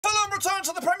return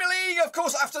to the Premier League, of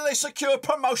course, after they secured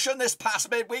promotion this past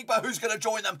midweek. But who's going to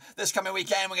join them this coming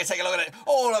weekend? We're going to take a look at it,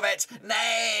 all of it,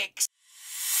 next.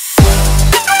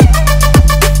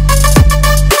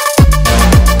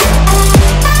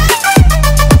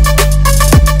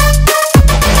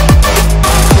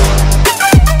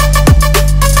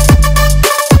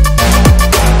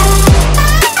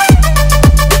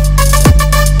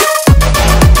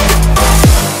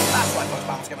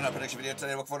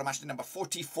 Today, look forward to match number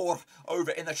 44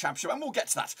 over in the Championship, and we'll get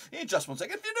to that in just 1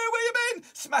 second. If you know where you've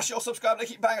been, smash your subscribe to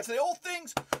keep banging today. All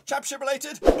things Championship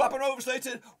related, Blackburn Rovers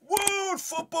related, world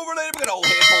football related. We're all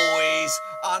here, boys,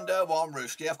 under one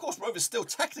roof. Of course, Rovers still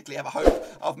technically have a hope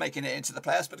of making it into the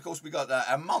playoffs, but of course, we got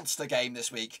a monster game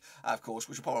this week, of course,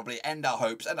 which will probably end our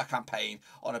hopes and our campaign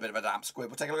on a bit of a damp squib.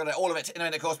 We'll take a look at all of it in a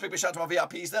minute, of course. Big shout out to my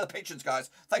VIPs. They're the patrons,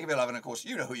 guys. Thank you for your love, and of course,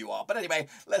 you know who you are. But anyway,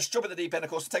 let's jump in the deep end, of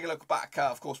course, to take a look back,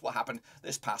 of course, what happened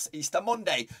this past Easter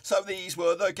Monday. So these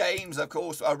were the games, of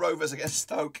course, Rovers against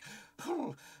Stoke.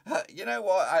 You know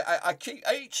what? I keep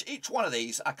each one of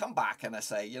these. I come back and I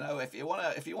say, you know, if you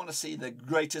want to see the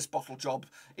greatest bottle job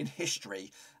in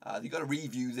history, you've got to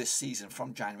review this season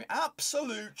from January.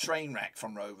 Absolute train wreck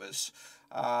from Rovers.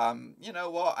 You know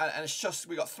what? And it's just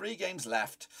we got 3 games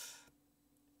left.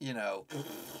 You know.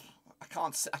 I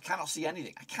cannot see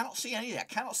anything. I cannot see anything. I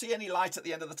cannot see any light at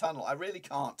the end of the tunnel. I really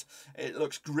can't. It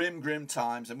looks grim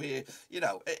times, and people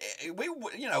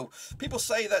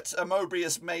say that Mowbray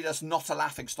has made us not a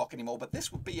laughing stock anymore, but this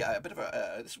would be a bit of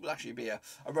this will actually be a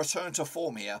return to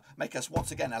form here, make us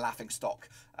once again a laughing stock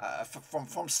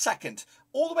from second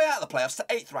all the way out of the playoffs to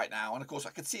 8th right now, and of course I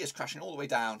could see us crashing all the way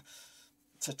down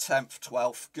to 10th,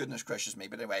 12th, goodness gracious me.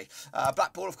 But anyway,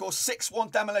 Blackpool, of course,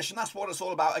 6-1 demolition. That's what it's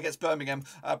all about against Birmingham.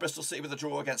 Bristol City with a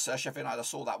draw against Sheffield United. I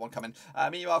saw that one coming.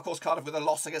 Meanwhile, of course, Cardiff with a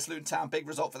loss against Luton Town. Big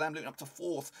result for them, Luton up to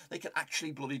 4th. They can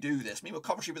actually bloody do this. Meanwhile,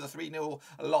 Coventry with a 3-0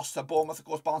 loss to Bournemouth. Of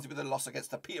course, Barnsley with a loss against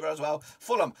the Peterborough as well.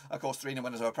 Fulham, of course, 3-0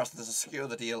 winners over Preston to secure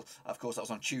the deal. Of course, that was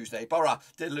on Tuesday. Borough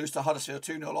did lose to Huddersfield,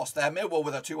 2-0 loss there. Millwall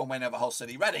with a 2-1 win over Hull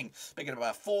City. Reading picking up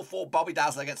a 4-4 Bobby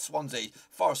Dazzler against Swansea.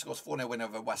 Forest, of course, 4-0 win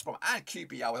over West Brom. And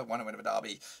QPR with a 1-0 win over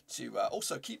Derby to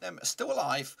also keep them still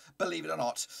alive, believe it or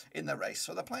not, in the race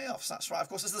for the playoffs. That's right. Of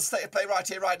course, this is the state of play right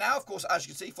here, right now. Of course, as you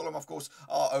can see, Fulham, of course,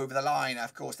 are over the line.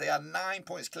 Of course, they are 9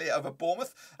 points clear over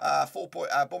Bournemouth.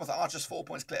 Bournemouth are just 4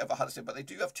 points clear over Huddersfield, but they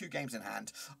do have 2 games in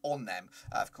hand on them,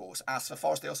 of course. As for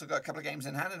Forest, they also got a couple of games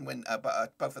in hand and win,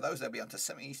 but both of those, they'll be on to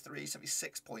 73,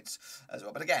 76 points as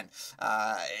well. But again,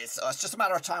 it's just a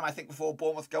matter of time, I think, before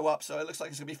Bournemouth go up. So it looks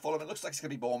like it's going to be Fulham. It looks like it's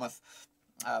going to be Bournemouth.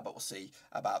 But we'll see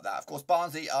about that. Of course,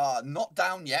 Barnsley are not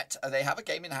down yet. They have a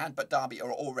game in hand, but Derby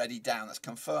are already down. That's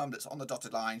confirmed. It's on the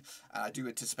dotted line. And I do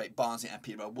anticipate Barnsley and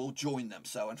Peterborough will join them.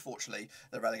 So, unfortunately,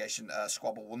 the relegation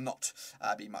squabble will not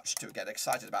be much to get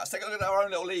excited about. Let's take a look at our own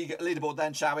little league leaderboard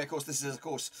then, shall we? Of course, this is, of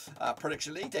course,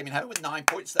 Prediction League. Damien Howard with 9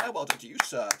 points there. Well done to you,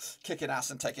 sir. Kicking ass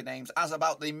and taking names. As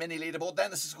about the mini leaderboard then,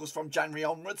 this is, of course, from January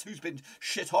onwards. Who's been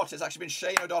shit hot? It's actually been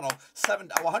Shane O'Donnell.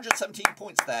 117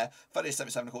 points there.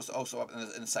 77, of course, also up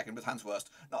in the second with Hansworth.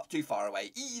 Not too far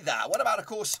away either. What about, of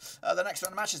course, the next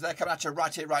round of matches? They're coming at you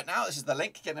right here, right now. This is the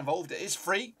link. Get involved. It is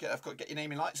free. Get your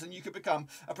name in lights, and you could become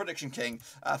a prediction king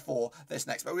for this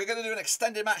next. But we're going to do an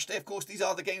extended match day. Of course, these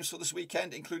are the games for this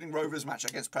weekend, including Rovers match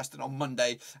against Preston on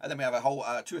Monday, and then we have a whole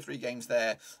 2 or 3 games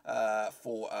there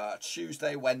for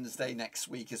Tuesday, Wednesday next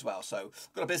week as well. So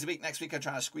we've got a busy week next week. I'm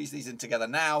trying to squeeze these in together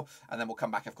now, and then we'll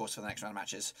come back, of course, for the next round of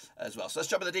matches as well. So let's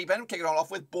jump in the deep end. Kick it on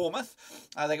off with Bournemouth.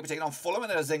 They're going to be taking on Fulham,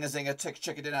 and a zinger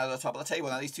chicken dinner out of the top of the table.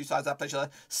 Now these two sides have played each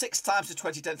other 6 times to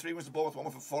 2010. 3 wins for Bournemouth, 1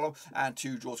 win for Fulham, and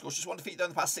 2 draws. Of course, just 1 defeat though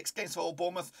in the past 6 games for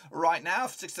Bournemouth right now.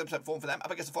 67% form for them. Up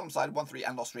against the Fulham side, 1-3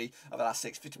 and lost 3 of the last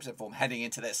 6. 50% form heading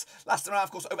into this. Last time around,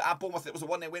 of course, over at Bournemouth, it was a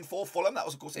 1-0 win for Fulham. That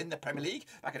was, of course, in the Premier League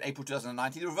back in April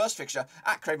 2019. The reverse fixture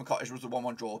at Craven Cottage was a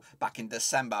 1-1 draw back in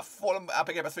December. Fulham up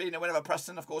against a 3-0 win over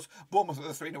Preston. Of course, Bournemouth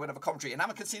with a 3-0 win over Coventry, and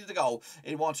haven't conceded a goal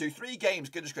in 1, 2, 3 games.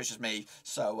 Goodness gracious me!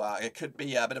 So it could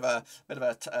be a bit of a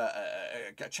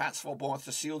chance for Bournemouth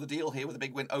to seal the deal here with a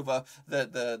big win over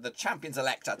the champions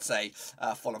elect, I'd say.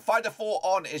 Fulham 5-4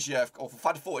 on is your, or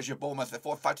 5-4 is your Bournemouth.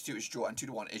 5-2 is your draw, and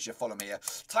 2-1 is your Fulham here.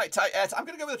 Tight. I'm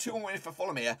going to go with a 2-1 win for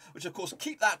Fulham here, which of course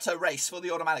keep that race for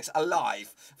the automatics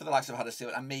alive for the likes of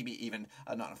Huddersfield and maybe even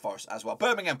Nottingham Forest as well.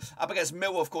 Birmingham up against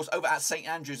Millwall, of course, over at St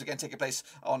Andrews, again taking place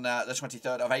on the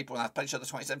 23rd of April. And I've played each other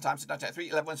 27 times since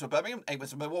 1993. 11 wins for Birmingham, 8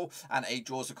 wins for Millwall, and 8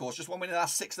 draws, of course. Just 1 win in the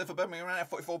last 6 there for Birmingham, around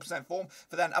 44% form. form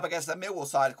for them up against the Millwall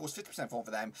side. Of course, 50% form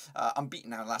for them. Unbeaten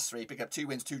now in the last 3. Pick up 2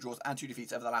 wins, 2 draws, and 2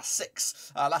 defeats over the last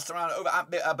 6. Last round over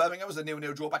at Birmingham was a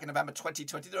 0-0 draw back in November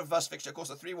 2020. The reverse fixture, of course,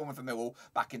 a 3-1 win for Millwall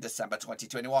back in December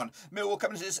 2021. Millwall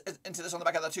coming into this on the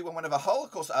back of that 2-1 win over Hull.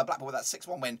 Of course, Blackpool with that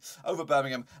 6-1 win over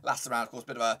Birmingham last round. Of course,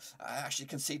 bit of a actually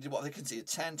conceded what they conceded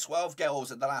 10, 12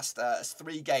 goals in the last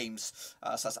 3 games.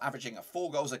 So that's averaging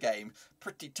 4 goals a game.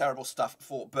 Pretty terrible stuff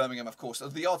for Birmingham, of course.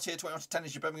 The odds here, 21-10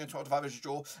 is your Birmingham, 12-5 is your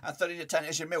draw, and 30-10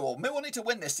 is your Millwall. Millwall need to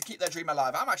win this to keep their dream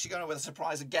alive. I'm actually going with a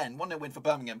surprise again. 1-0 win for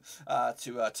Birmingham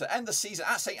to end the season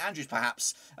at St Andrews,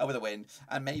 perhaps, with a win,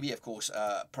 and maybe, of course,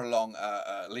 prolong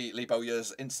Lee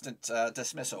Bowyer's instant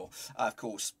dismissal, of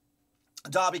course.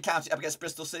 Derby County up against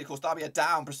Bristol City. Of course, Derby are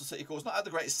down. Bristol City, of course, not had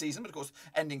the greatest season, but of course,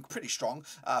 ending pretty strong.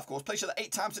 Of course, played each other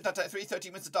 8 times in 2023,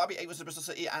 13 wins to Derby, 8 wins to Bristol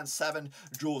City, and 7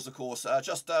 draws, of course.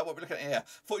 Just what we're looking at here.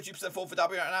 42% form for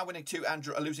Derby right now, winning 2 and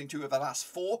losing 2 of the last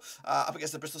 4. Up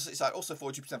against the Bristol City side, also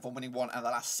 42% form, winning 1 and the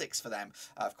last 6 for them.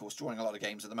 Of course, drawing a lot of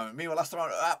games at the moment. Meanwhile, last time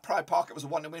at Pride Park, it was a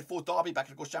 1-0 win for Derby back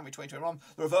in, of course, January 2021.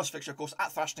 The reverse fixture, of course,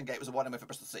 at Thrashton Gate was a 1-0 win for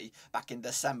Bristol City back in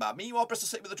December. Meanwhile, Bristol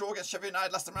City with a draw against Sheffield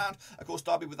United last time round. Of course,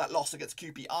 Derby with that loss against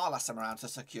QPR last time around to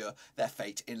secure their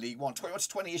fate in League One.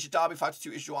 21-20 is your Derby,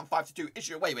 5-2 is your 1, 5-2 is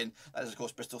your away win. That is, of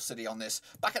course, Bristol City on this.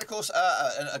 Back at, of course,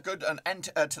 a good end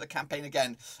to the campaign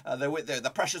again.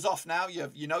 The pressure's off now.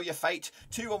 You know your fate.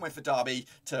 2-1 win for Derby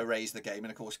to raise the game,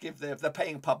 and of course give the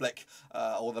paying public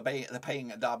or the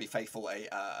paying Derby faithful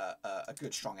a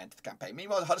good strong end to the campaign.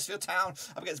 Meanwhile, Huddersfield Town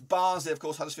up against Barnsley. Of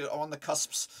course, Huddersfield are on the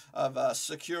cusps of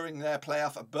securing their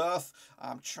playoff berth.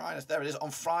 I'm trying to. There it is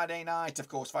on Friday night. Of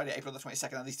course, Friday, April the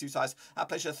 22nd. And these two sides have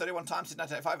played 31 times since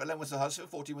 1985. 11 wins to Huddersfield,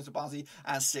 14 wins to Barnsley,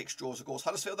 and 6 draws. Of course,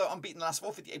 Huddersfield though unbeaten the last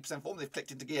 4, 58% form. They've clicked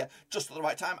into gear just at the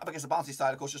right time. Up against the Barnsley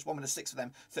side, of course, just 1 win to 6 for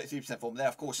them, 33% form. They're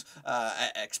of course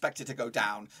expected to go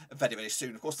down very, very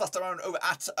soon. Of course, last round over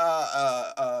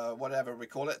at whatever we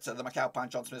call it, the McAlpine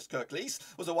John Smith's Kirklees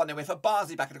was a 1-0 win for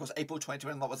Barnsley back in, of course, April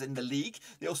 2021. That was in the league.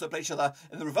 They also played each other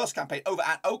in the reverse campaign over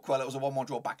at Oakwell. It was a 1-1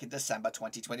 draw back in December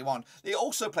 2021. They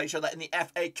also played each other in the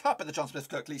FA Cup at the John Smith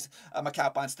Kirklees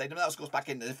McAlpine Stadium. That was, of course, back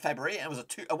in February, and it was a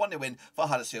 1-0 win for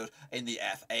Huddersfield in the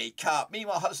FA Cup.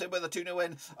 Meanwhile, Huddersfield with a 2-0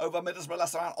 win over Middlesbrough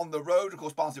last round on the road. Of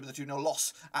course, Barnsley with a 2-0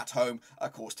 loss at home,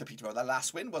 of course, to Peterborough. Their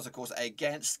last win was, of course,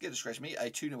 against, a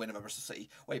 2-0 win over Bristol City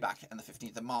way back on the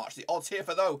 15th of March. The odds here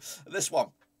for, though, this one.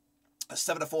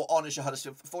 7-4 on is your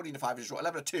Huddersfield, 14-5 is your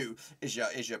draw, 11-2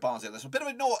 is your Barnsley on this one. Bit of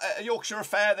a Yorkshire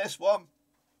affair, this one.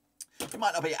 It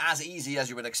might not be as easy as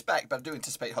you would expect, but I do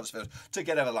anticipate Huddersfield to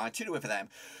get over the line. 2-0 win for them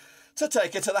to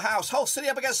take it to the house. Hull City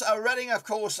up against Reading, of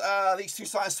course. These two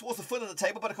sides towards the foot of the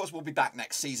table, but of course we'll be back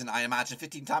next season, I imagine.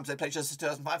 15 times they played just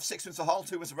 2005, 6 wins for Hull,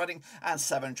 2 wins for Reading, and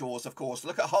 7 draws, of course.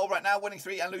 Look at Hull right now, winning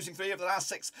 3 and losing 3 over the last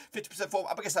 6, 50% form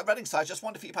up against that Reading side. Just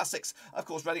 1 defeat past 6. Of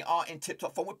course, Reading are in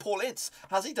tip-top form with Paul Ince.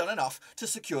 Has he done enough to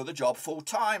secure the job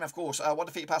full-time? Of course, 1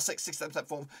 defeat past 6, 67%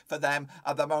 form for them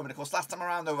at the moment. Of course, last time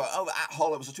around over at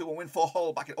Hull, it was a 2-1 win for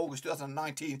Hull back in August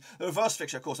 2019. The reverse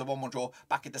fixture, of course, a 1-1 draw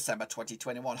back in December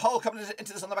 2021. Hull coming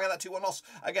into this on the back of that 2-1 loss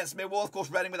against Millwall. Of course,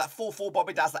 Reading with that 4-4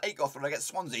 Bobby Dazzler 8-goal throw against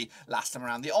Swansea last time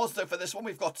around. The odds, though, for this one,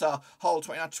 we've got Hull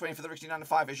 29-20 for the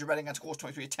 69-5 is your Reading, and of course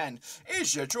 23-10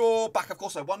 is your draw. Back, of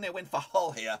course, a 1-0 win for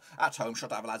Hull here at home.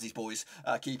 Shot out, lads, these boys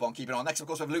keep on keeping on. Next, of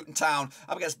course, we have Luton Town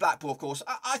up against Blackpool, of course.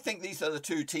 I think these are the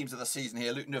 2 teams of the season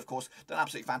here. Luton, of course, done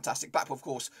absolutely fantastic. Blackpool, of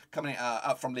course, coming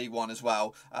up from League One as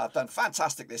well. Done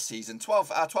fantastic this season.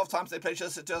 12 times they played each other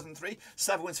since 2003.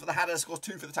 7 wins for the Hatters, of course,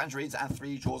 2 for the Tangerines, and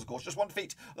 3 draws, of course. Just 1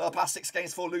 defeat the past 6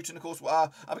 games for Luton, of course,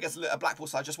 up against a Blackpool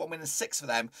side. Just 1 win and 6 for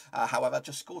them. However,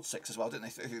 just scored 6 as well, didn't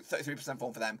they? 33%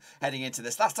 form for them heading into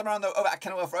this. Last time around, though, over at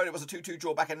Kenilworth Road, it was a 2-2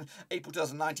 draw back in April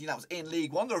 2019. That was in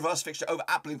League One. The reverse fixture over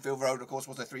at Bloomfield Road, of course,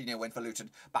 was a 3-0 win for Luton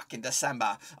back in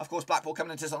December. Of course, Blackpool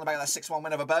coming into this on the back of that 6-1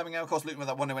 win over Birmingham. Of course, Luton with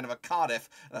a 1-0 win over Cardiff.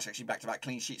 And that's actually back-to-back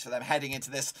clean sheets for them heading into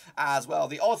this as well.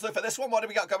 The odds, though, for this one, what do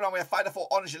we got going on? We have 5-4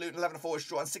 on is your Luton, 11-4 is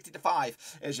your draw, and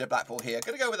 60-5 is your Blackpool here.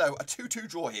 Going to go with, though, a 2-2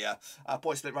 draw here.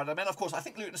 Point split right. I mean, of course, I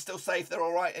think Luton is still safe. They're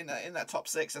all right in that top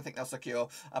 6. I think they'll secure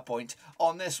a point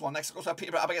on this one. Next, of course, we have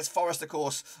Peterborough up against Forest, of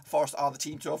course. Forest are the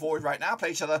team to avoid right now.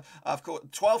 Play each other, of course,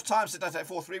 12 times since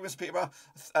 1994. 3 wins for Peterborough,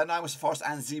 9 wins for Forest,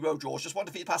 and 0 draws. Just 1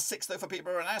 defeat past 6, though, for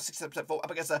Peterborough, and now 67% form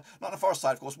up against not the Forest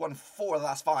side, of course. 1 4 of the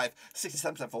last 5,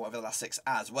 67% form over the last 6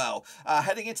 as well.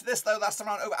 Heading into this, though, last time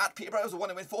around over at Peterborough, it was a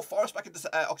 1-0 win for Forest back in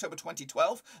October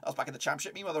 2012. That was back in the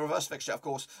Championship. Meanwhile, the reverse fixture, of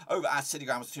course, over at City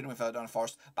Ground was a 2-0 win for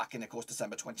Forest back in, of course,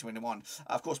 December 2021.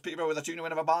 Of course, Peterborough with a 2-0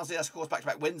 win over Barnsley. That's, of course,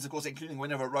 back-to-back wins, of course, including a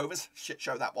win over Rovers. Shit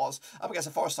show that was. Up against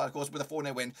the Forest side, of course, with a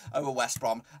 4-0 win over West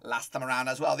Brom last time around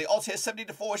as well. The odds here,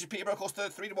 17-4 is your Peterborough, of course,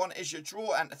 3-1 is your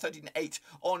draw, and 13-8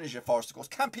 on is your Forest, of course.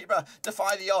 Can Peterborough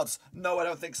defy the odds? No, I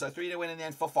don't think so. 3-0 win in the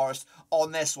end for Forest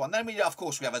on this one. Then we, of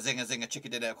course, we have a zinger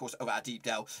chicken dinner, of course, over at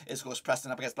Deepdale. It's, of course,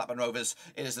 Preston up against Blackburn Rovers.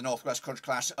 It is the Northwest Crunch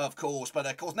Clash, of course. But,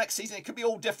 of course, next season it could be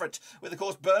all different. With, of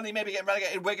course, Burnley maybe getting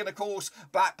relegated, Wigan, of course,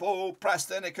 Blackpool,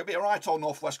 Preston. It could be a right on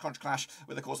Northwest Crunch Clash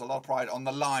with, of course, a lot of pride on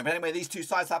the line. But anyway, these two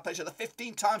sides have played each other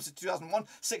 15 times since 2001,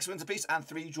 6 wins apiece and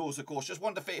 3 draws, of course. Just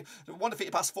one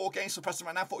defeat past 4 games for Preston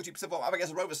right now, 42% form up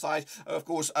against the Rovers side, of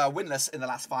course, winless in the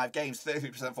last 5 games,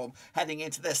 33% form heading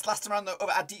into this. Last time around, though,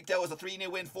 over at Deepdale was a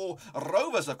 3-0 win for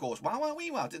Rovers, of course. Wow.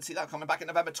 Didn't see that coming back in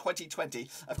November 2020.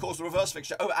 Of course, the reverse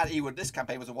fixture over at Ewood. This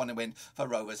campaign was a 1-0 win for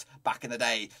Rovers back in the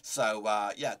day. So,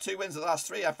 yeah, 2 wins of the last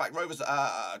 3. In fact, Rovers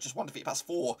just 1 defeat past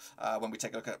 4 when we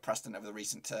take a look at Preston over the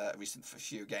recent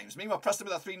few games. Meanwhile, Preston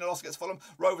with a 3-0 loss against Fulham.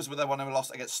 Rovers with a 1-0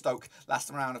 loss against Stoke last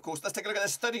time around, of course. Let's take a look at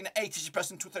this. 13-8 is your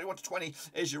Preston, 31-20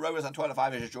 is your Rovers, and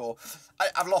 12-5 is your draw.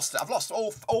 I've lost it. I've lost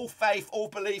all faith, all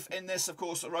belief in this. Of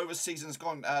course, the Rovers season's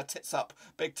gone tits up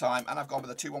big time, and I've gone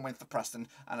with a 2-1 win for Preston.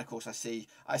 And of course, I see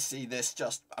this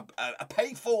just a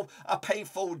painful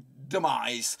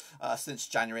demise since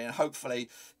January, and hopefully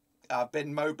I've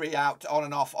been Mowbray out on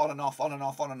and off,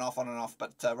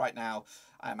 but right now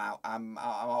I'm out. I'm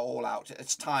all out.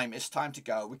 It's time to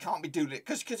go. We can't be doing it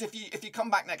because if you come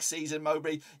back next season,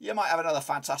 Mowbray, you might have another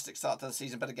fantastic start to the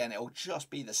season, but again, it'll just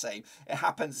be the same. It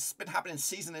happens. It's been happening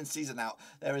season in, season out.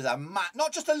 There is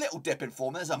not just a little dip in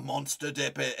form. There's a monster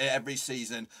dip every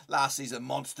season. Last season,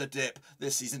 monster dip.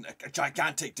 This season, a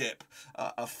gigantic dip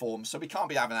of form. So we can't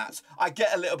be having that. I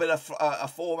get a little bit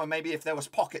of form, and maybe if there was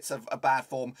pockets of a bad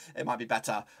form, it might be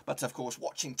better. But of course,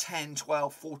 watching 10,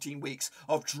 12, 14 weeks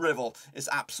of drivel is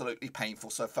absolutely painful.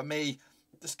 So for me,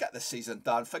 just get this season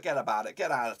done, forget about it,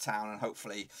 get out of town, and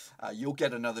hopefully you'll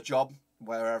get another job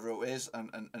wherever it is,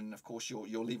 and of course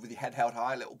you'll leave with your head held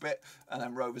high a little bit, and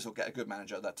then Rovers will get a good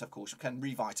manager that of course can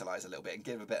revitalise a little bit and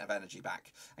give a bit of energy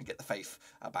back and get the faith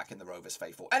back in the Rovers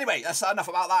faithful. Anyway, that's enough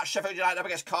about that. Sheffield United up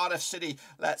against Cardiff City.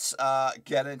 Let's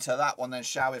get into that one then,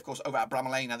 shall we? Of course, over at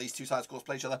Bramall Lane. Now these two sides of course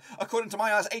play each other according to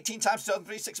my eyes 18 times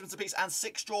 2003, 6 wins apiece and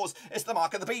 6 draws. It's the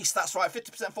mark of the beast. That's right,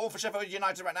 50% form for Sheffield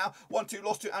United right now. 1-2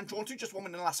 lost to and drawn to. Just 1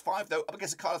 win in the last 5 though. Up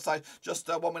against the Cardiff side, just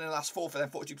 1 win in the last 4 for them.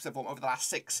 42% form over the last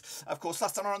 6. Of course,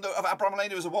 last time around though, at Bramall Lane,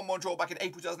 there was a 1-1 draw back in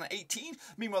April 2018.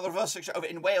 Meanwhile, the reverse fixture over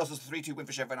in Wales was a 3-2 win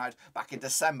for Sheffield United back in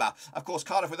December. Of course,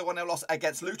 Cardiff with a 1-0 loss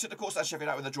against Luton, of course, and Sheffield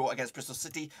United with a draw against Bristol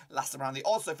City last time around. The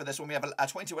odds for this one, we have a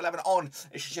 20-11 on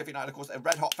is Sheffield United, of course, a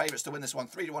red-hot favourites to win this one.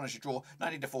 3-1 is your draw,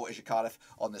 19-4 is your Cardiff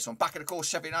on this one. Back in, of course,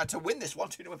 Sheffield United to win this one,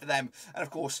 2-0 win for them, and of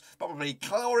course, probably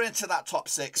claw into that top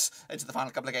 6 into the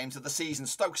final couple of games of the season.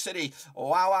 Stoke City,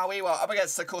 wow, up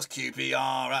against, of course,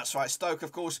 QPR. That's right, Stoke,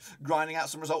 of course, grinding out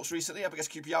some results recently up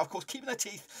against QPR, of course, keeping their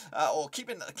teeth or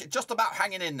keeping just about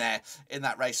hanging in there in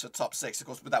that race for top 6, of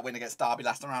course, with that win against Derby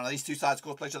last time around. These two sides, of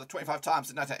course, played each other 25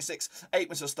 times in 1986, 8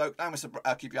 wins for Stoke, 9 wins for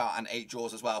QPR, and 8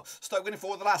 draws as well. Stoke winning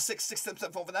forward the last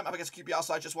 6% form for them up against QPR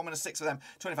side, just 1 win and 6 for them,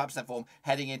 25% form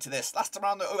heading into this. Last time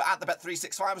around, though, at the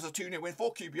Bet365 was a 2-0 win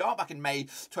for QPR back in May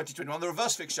 2021. The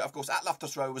reverse fixture, of course, at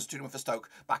Loftus Road was a 2-0 win for Stoke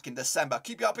back in December.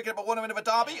 QPR picking up a 1-0 win over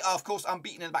Derby, of course,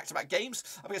 unbeaten in back-to-back games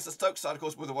up against the Stoke side, of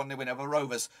course, with a 1-0 win over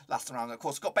Rovers last time around. Of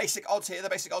course, got basic odds here. The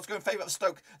basic odds go in favour of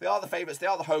Stoke. They are the favourites. They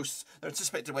are the hosts. They're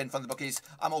anticipated to win from the bookies.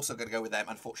 I'm also going to go with them.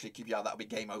 Unfortunately, QPR, that'll be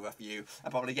game over for you,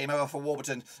 and probably game over for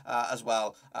Warburton as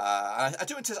well. I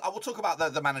do anticipate. I will talk about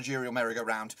the managerial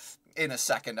merry-go-round in a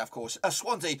second, of course.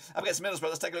 Swansea up against Middlesbrough.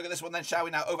 Let's take a look at this one then, shall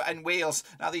we? Now over in Wales.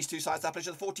 Now these two sides have played each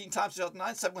other 14 times,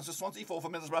 2009, 7 wins for Swansea, 4 for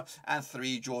Middlesbrough, and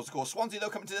 3 draws. Of course, Swansea though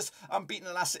coming to this unbeaten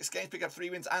in the last 6 games, pick up 3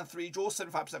 wins and 3 draws,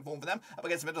 75% form for them. Up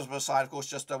against the Middlesbrough side, of course,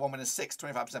 just 1 win and 6,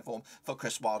 25% form for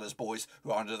Chris Wilder's boys,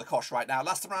 who are under the cosh right now.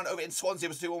 Last time around over in Swansea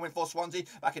was a 2-1 win for Swansea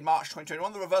back in March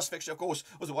 2021. The reverse fixture, of course,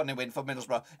 was a 1-0 win for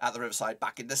Middlesbrough at the Riverside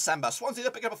back in December. Swansea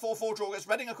they're picking up a 4-4 draw against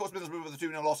Reading. Of course, Middlesbrough with a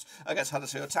 2-0 loss against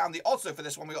Huddersfield Town. The odds though for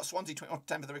this one, we got Swansea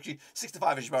 21-10 for the victory,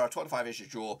 65 is your Borough, 25 is your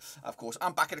draw. Of course,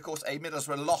 I'm back in, of course, a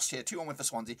Middlesbrough loss here, 2-1 win for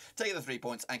Swansea, taking the 3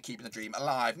 points and keeping the dream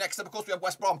alive. Next up, of course, we have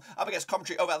West Brom up against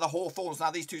Coventry over at the Hawthorns. Now,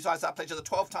 these two sides have played each other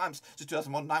 12 times since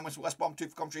 2001, 9 wins for West Brom, 2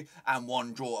 for Coventry, and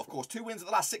 1 draw. Of course, 2 wins of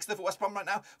the last 6 there for West Brom right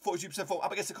now, 42% form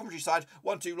up against the Coventry side,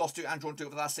 1-2 lost 2 and drawn 2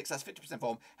 over the last 6. That's 50%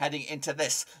 form heading into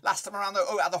this. Last time around,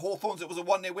 though, at the Hawthorns, it was a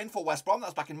 1-0 win for West Brom. That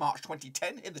was back in March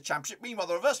 2010 in the Championship. Meanwhile,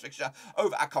 the reverse fixture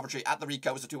over at Coventry at the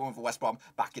Rico was a 2-1 win for West Brom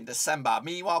back in December.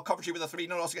 Meanwhile, Coventry with a 3-0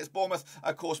 loss against Bournemouth.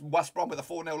 Of course, West Brom with a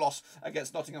 4-0 loss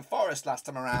against Nottingham Forest last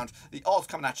time around. The odds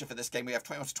coming at you for this game. We have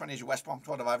 21-20 as your West Brom,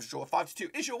 12 as draw.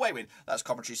 5-2 is your away win. That's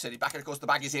Coventry City. Back, and of course, the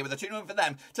Baggies here with a 2-0 for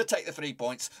them to take the 3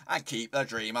 points and keep the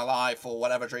dream alive for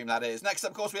whatever dream that is. Next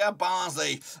up, of course, we have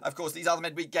Barnsley. Of course, these are the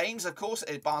midweek games. Of course,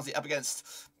 Barnsley up against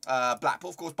Blackpool.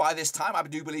 Of course, by this time, I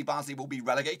do believe Barnsley will be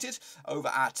relegated over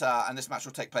at, and this match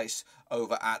will take place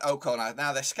over at Oakwell.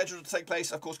 Now, they're scheduled to take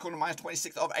place, of course, according to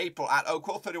 26th of April at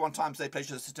Oakwell. 31 times they played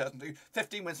each other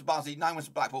 15 wins for Barnsley, 9 wins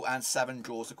for Blackpool, and 7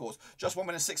 draws, of course. Just 1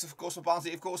 win and 6, of course, for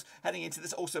Barnsley, of course, heading into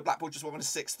this. Also, Blackpool, just 1 win and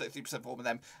 6, 33% form of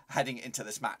them heading into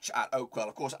this match at Oakwell.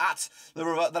 Of course, at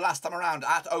the last time around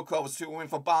at Oakwell was a 2-1 win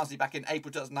for Barnsley back in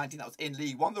April 2019. That was in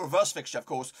League One. The reverse fixture, of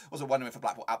course, was a 1 win for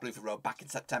Blackpool at Bluefield Road back in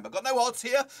September. Got no odds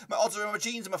here. My odds are in my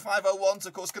jeans and my 501s.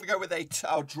 Of course, going to go with a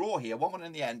draw here. 1-1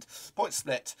 in the end. Point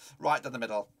split right down the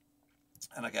middle.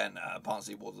 And again,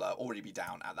 Barnsley will already be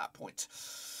down at that point.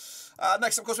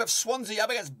 Next, of course, we have Swansea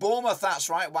up against Bournemouth. That's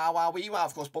right. Wow.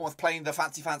 Of course, Bournemouth playing the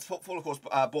fancy football. Of course,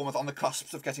 Bournemouth on the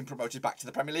cusp of getting promoted back to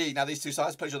the Premier League. Now, these two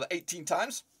sides played each other 18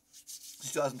 times.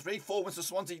 2003, 4 wins for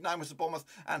Swansea, 9 wins for Bournemouth,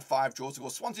 and 5 draws. Of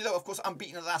course, Swansea, though, of course,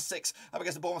 unbeaten in the last 6. Up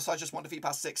against the Bournemouth side, just 1 defeat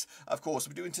past 6. Of course,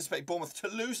 we do anticipate Bournemouth to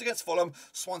lose against Fulham.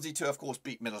 Swansea to, of course,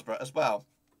 beat Middlesbrough as well.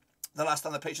 The last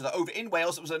time they played each other over in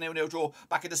Wales, it was a 0-0 draw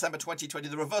back in December 2020.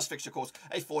 The reverse fixture, of course,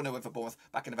 a 4-0 win for Bournemouth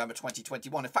back in November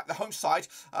 2021. In fact, the home side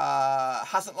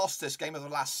hasn't lost this game over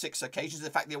the last 6 occasions.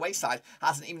 In fact, the away side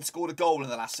hasn't even scored a goal in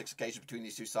the last 6 occasions between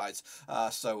these two sides.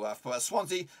 For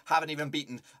Swansea, haven't even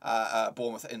beaten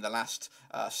Bournemouth in the last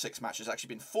 6 matches. It's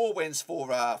actually been 4 wins for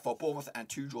Bournemouth and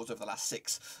 2 draws over the last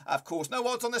 6. Of course, no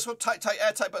odds on this one. Tight,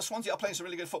 airtight. But Swansea are playing some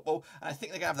really good football, and I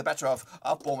think they're going to have the better of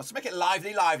Bournemouth. So make it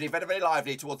lively, very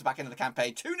lively towards the back end of the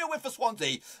campaign. 2-0 win for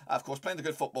Swansea. Of course, playing the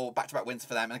good football, back-to-back wins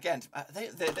for them. And again, they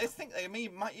think they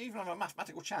might even have a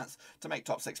mathematical chance to make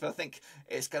top 6, but I think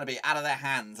it's going to be out of their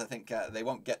hands. I think they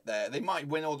won't get there. They might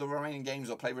win all the remaining games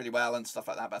or play really well and stuff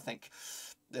like that, but I think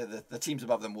the teams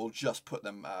above them will just put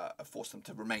them, force them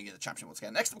to remain in the Championship once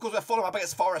again. Next, of course, we have Fulham up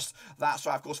against Forest. That's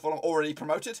right, of course, Fulham already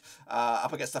promoted.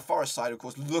 Up against the Forest side, of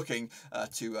course, looking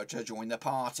to join the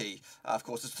party. Of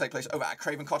course, this will take place over at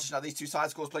Craven Cottage. Now, these two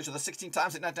sides, of course, played each other 16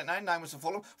 times in 1999. 9 wins for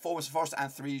Fulham, 4 wins for Forest,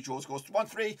 and 3 draws. Of course,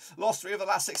 1-3, lost 3 of the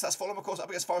last 6. That's Fulham, of course, up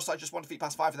against Forest side, just 1 defeat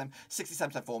past 5 of them.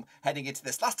 67% form heading into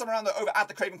this. Last time around, though, over at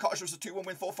the Craven Cottage, was a 2-1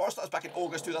 win for Forest. That was back in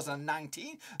August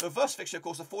 2019. The reverse fixture, of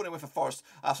course, a 4-0 win for Forest.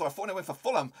 4-0 win for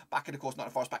Fulham back in, of course,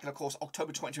 not Forest back in, of course,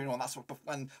 October 2021. That's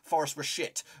when Forest was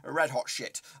shit, red hot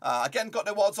shit. Again, got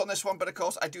no odds on this one, but of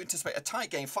course I do anticipate a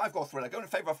tight game, 5-goal thriller, going in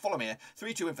favour of Fulham here.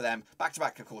 3-2 win for them,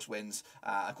 back-to-back, of course, wins.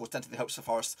 Of course, dented the hopes for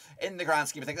Forest in the grand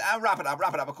scheme of things. And wrap it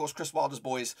up, of course, Chris Wilder's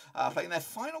boys playing their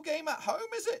final game at home,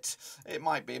 is it? It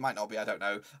might be, it might not be, I don't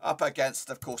know. Up against,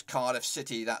 of course, Cardiff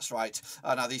City, that's right.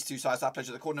 Now, these two sides have played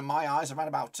according to my eyes around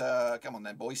about, come on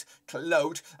then, boys,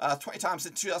 load. 20 times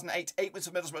since 2008, 8 wins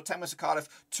for Middlesbrough, 10 wins for Cardiff,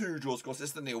 2 draws, of course. This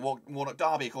is the Neil Warnock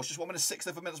derby, of course, just 1 win and 6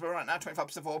 for Middlesbrough right now,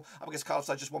 25% form. Up against Cardiff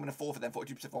side, just 1 win and 4 for them,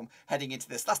 42% form heading into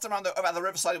this. Last time around, though, over at the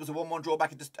Riverside, it was a 1-1 draw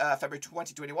back in February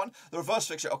 2021. The reverse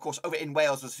fixture, of course, over in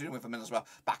Wales was a 2-win for Middlesbrough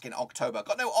back in October.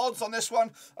 Got no odds on this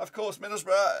one. Of course,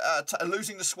 Middlesbrough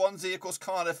losing to Swansea. Of course,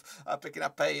 Cardiff picking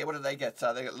up a, what did they get?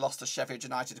 They lost to Sheffield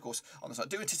United, of course, on the side.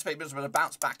 Do anticipate Middlesbrough to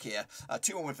bounce back here.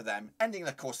 2-1 win for them, ending,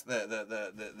 of course,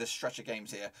 the stretch of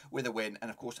games here with a win.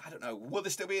 And of course, I don't know, will they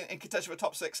still be in contention for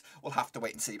top 6? We'll have to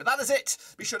wait and see. But that is it.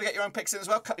 Be sure to get your own picks in as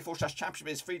well. Cutty4/Championship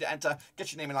is free to enter.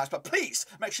 Get your name in lights, but please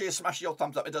make sure you smash your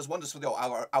thumbs up. It does wonders for the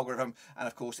algorithm, and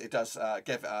of course, it does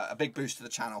give a big boost to the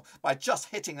channel by just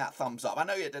hitting that thumbs up. I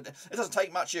know it doesn't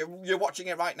take much. You're watching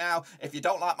it right now. If you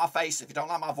don't like my face, if you don't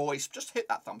like my voice, just hit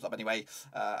that thumbs up anyway,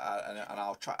 and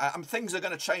I'll try. Things are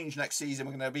going to change next season.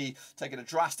 We're going to be taking a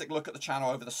drastic look at the channel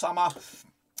over the summer.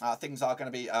 Things are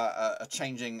going to be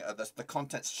changing. The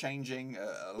content's changing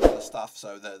a lot of stuff.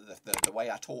 So the way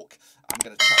I talk, I'm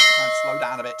going to try and slow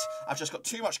down a bit. I've just got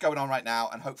too much going on right now,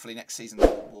 and hopefully next season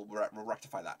we'll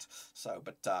rectify that. So,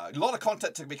 but a lot of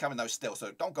content to be coming though still.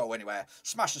 So don't go anywhere.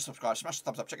 Smash the subscribe, smash the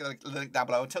thumbs up. Check the link down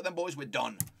below. Until then, boys, we're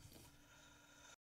done.